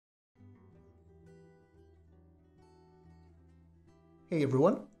Hey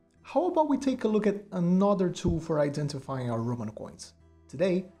everyone, how about we take a look at another tool for identifying our Roman coins?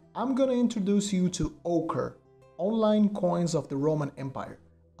 Today, I'm going to introduce you to OCRE, Online Coins of the Roman Empire,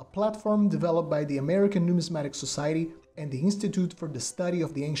 a platform developed by the American Numismatic Society and the Institute for the Study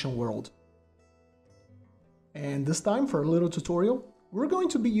of the Ancient World. And this time, for a little tutorial, we're going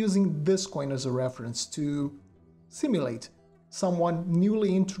to be using this coin as a reference to simulate someone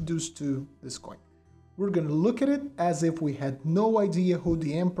newly introduced to this coin. We're going to look at it as if we had no idea who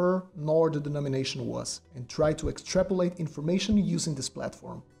the emperor nor the denomination was, and try to extrapolate information using this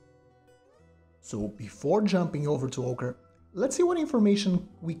platform. So before jumping over to OCRE, let's see what information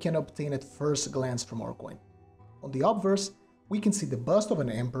we can obtain at first glance from our coin. On the obverse, we can see the bust of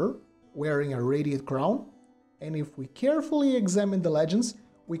an emperor wearing a radiate crown, and if we carefully examine the legends,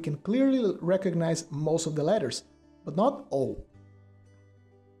 we can clearly recognize most of the letters, but not all.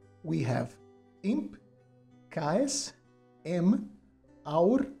 We have imp, Caes, M,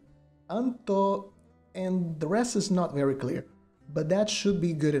 Aur, Anto, and the rest is not very clear, but that should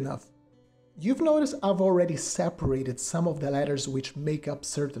be good enough. You've noticed I've already separated some of the letters which make up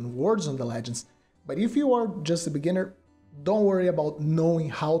certain words on the legends, but if you are just a beginner, don't worry about knowing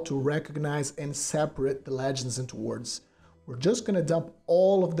how to recognize and separate the legends into words. We're just gonna dump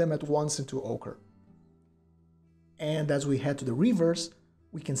all of them at once into OCRE. And as we head to the reverse,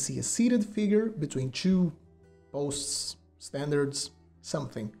 we can see a seated figure between two posts, standards,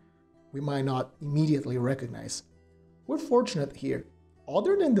 something we might not immediately recognize. We're fortunate here.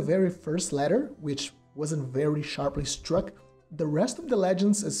 Other than the very first letter, which wasn't very sharply struck, the rest of the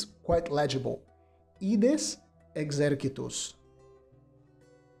legends is quite legible. Ides exercitus.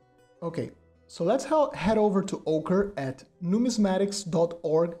 Okay, so let's head over to OCRE at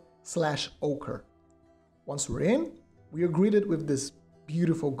numismatics.org/OCRE. Once we're in, we are greeted with this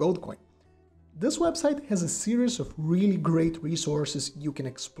beautiful gold coin. This website has a series of really great resources you can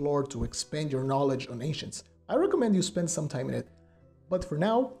explore to expand your knowledge on ancients. I recommend you spend some time in it. But for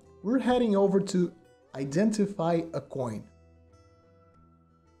now, we're heading over to identify a coin.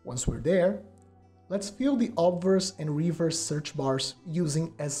 Once we're there, let's fill the obverse and reverse search bars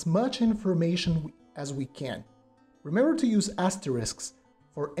using as much information as we can. Remember to use asterisks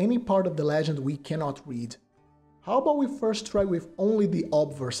for any part of the legend we cannot read. How about we first try with only the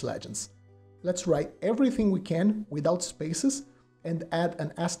obverse legends? Let's write everything we can without spaces and add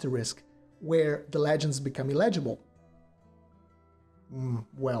an asterisk where the legends become illegible.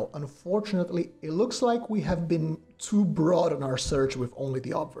 Well, unfortunately, it looks like we have been too broad on our search with only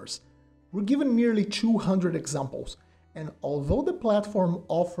the obverse. We're given nearly 200 examples, and although the platform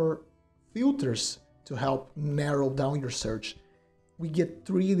offers filters to help narrow down your search, we get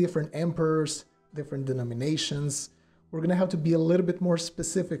 3 different emperors, different denominations. We're gonna have to be a little bit more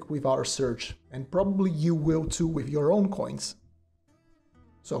specific with our search, and probably you will too with your own coins.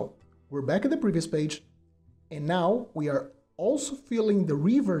 So, we're back at the previous page, and now we are also filling the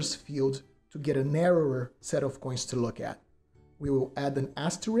reverse field to get a narrower set of coins to look at. We will add an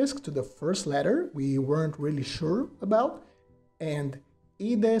asterisk to the first letter we weren't really sure about, and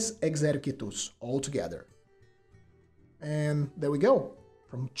ides exercitus all together. And there we go.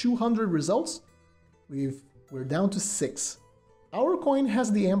 From 200 results, we're down to 6. Our coin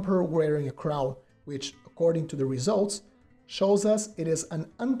has the emperor wearing a crown, which, according to the results, shows us it is an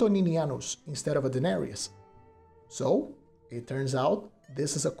Antoninianus instead of a denarius. So, it turns out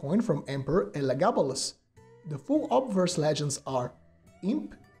this is a coin from Emperor Elagabalus. The full obverse legends are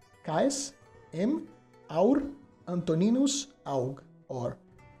Imp, Caes, M, Aur, Antoninus, Aug, or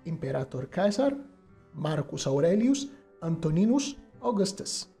Imperator Caesar, Marcus Aurelius, Antoninus,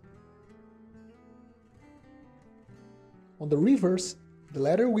 Augustus. On the reverse, the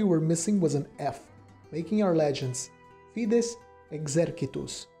letter we were missing was an F, making our legends Fides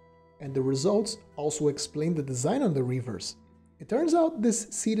Exercitus, and the results also explain the design on the reverse. It turns out this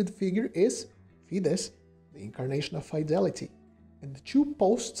seated figure is Fides, the incarnation of fidelity, and the 2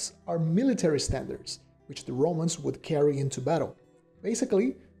 posts are military standards, which the Romans would carry into battle.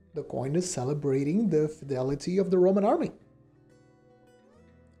 Basically, the coin is celebrating the fidelity of the Roman army.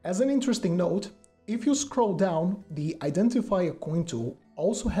 As an interesting note, if you scroll down, the Identify a Coin tool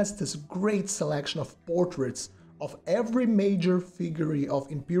also has this great selection of portraits of every major figure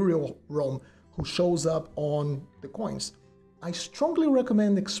of Imperial Rome who shows up on the coins. I strongly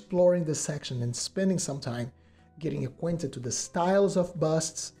recommend exploring this section and spending some time getting acquainted to the styles of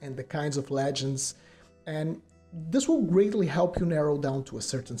busts and the kinds of legends, and this will greatly help you narrow down to a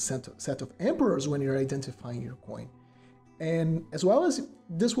certain set of emperors when you're identifying your coin. And as well as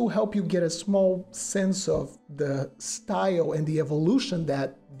this will help you get a small sense of the style and the evolution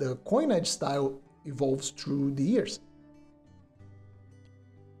that the coinage style evolves through the years.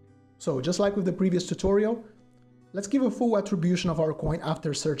 So just like with the previous tutorial, let's give a full attribution of our coin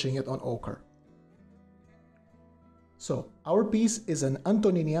after searching it on OCRE. So our piece is an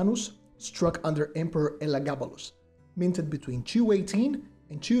Antoninianus struck under Emperor Elagabalus, minted between 218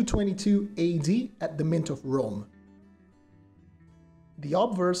 and 222 AD at the Mint of Rome. The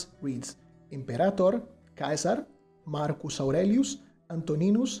obverse reads, Imperator, Caesar, Marcus Aurelius,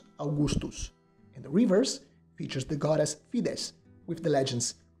 Antoninus Augustus, and the reverse features the goddess Fides, with the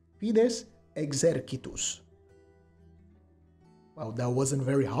legends Fides Exercitus. Well, that wasn't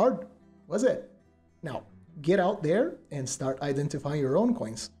very hard, was it? Now, get out there and start identifying your own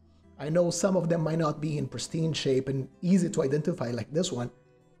coins. I know some of them might not be in pristine shape and easy to identify like this one,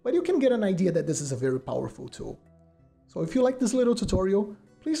 but you can get an idea that this is a very powerful tool. So if you like this little tutorial,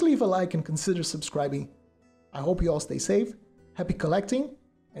 please leave a like and consider subscribing. I hope you all stay safe, happy collecting,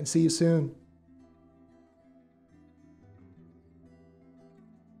 and see you soon.